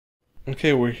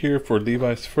Okay, we're here for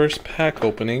Levi's first pack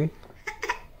opening.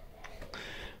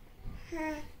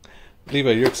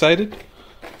 Levi, you excited?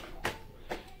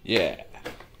 Yeah.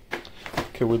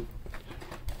 Okay, we're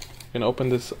gonna open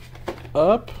this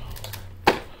up.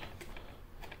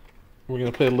 We're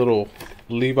gonna play a little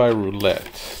Levi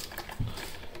roulette.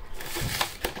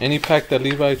 Any pack that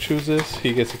Levi chooses,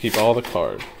 he gets to keep all the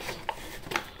cards.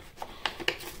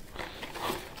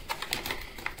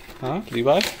 Huh,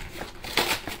 Levi?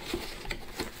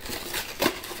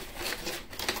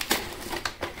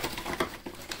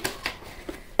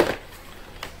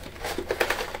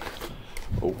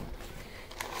 Oh.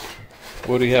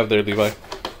 What do you have there, Levi?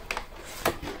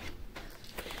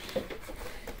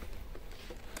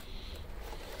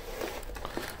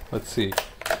 Let's see.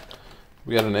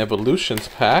 We got an Evolutions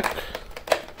pack.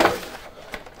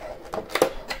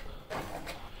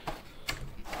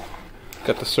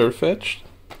 Got the Surf-Etched.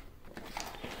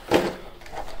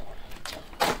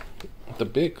 The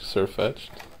big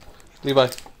Surf-Etched. Levi.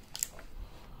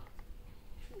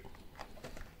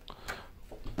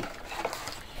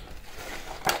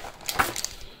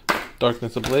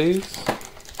 Darkness Ablaze.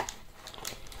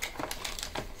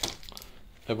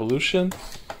 Evolutions.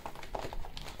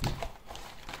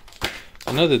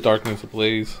 Another Darkness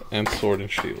Ablaze and Sword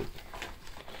and Shield.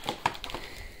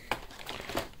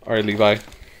 Alright, Levi.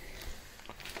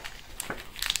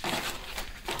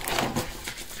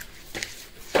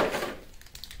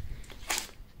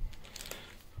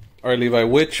 Alright, Levi,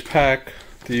 which pack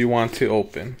do you want to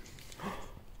open?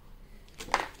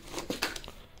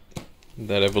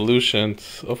 That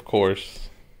Evolutions, of course.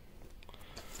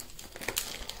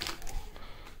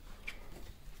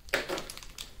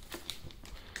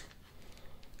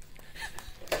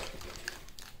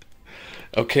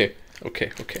 Okay.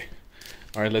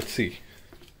 Alright, let's see.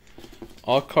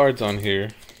 All cards on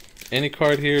here. Any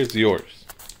card here is yours.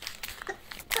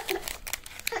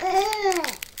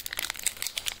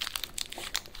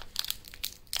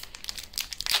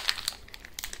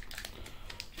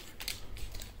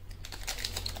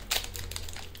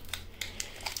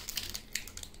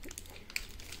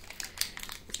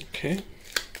 Okay.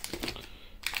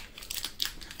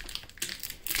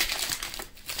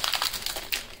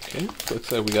 Okay,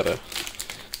 looks like we got a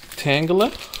Tangela.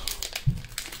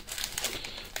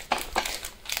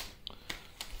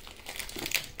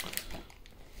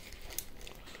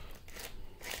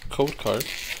 Code card.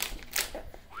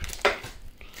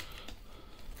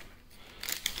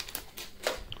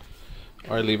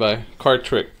 Alright, Levi. Card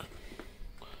trick.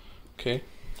 Okay.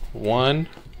 1,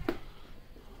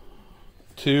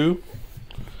 2,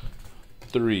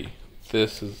 3.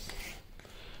 This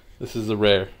is a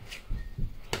rare.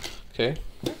 Okay.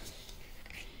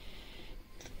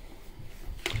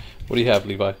 What do you have,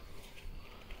 Levi?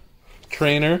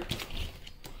 Trainer.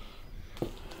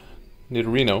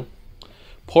 Nidorino.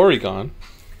 Porygon.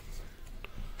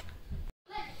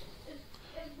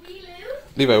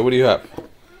 Levi, what do you have?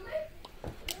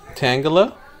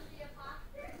 Tangela.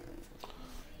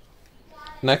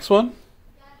 Next one.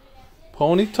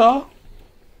 Ponyta.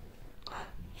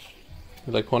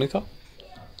 You like Ponyta?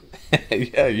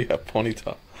 Yeah, you have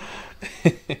Ponyta.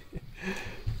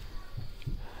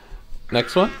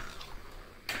 Next one.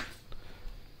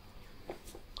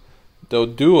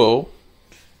 Doduo.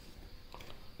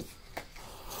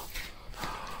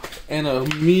 And a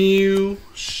Mew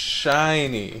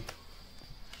Shiny.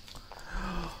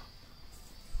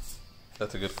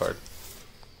 That's a good card.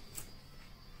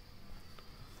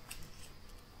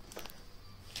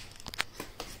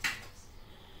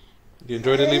 You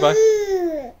enjoyed it, Levi?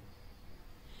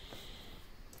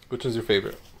 Which is your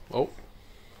favorite? Oh.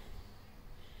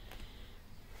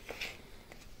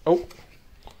 Oh.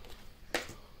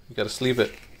 You gotta sleeve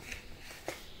it.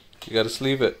 You gotta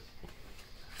sleeve it.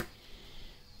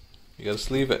 You gotta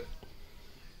sleeve it.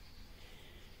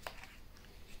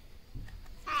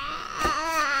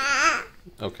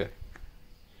 Okay.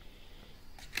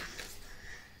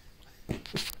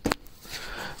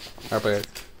 Alright, bye guys.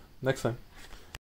 Next time.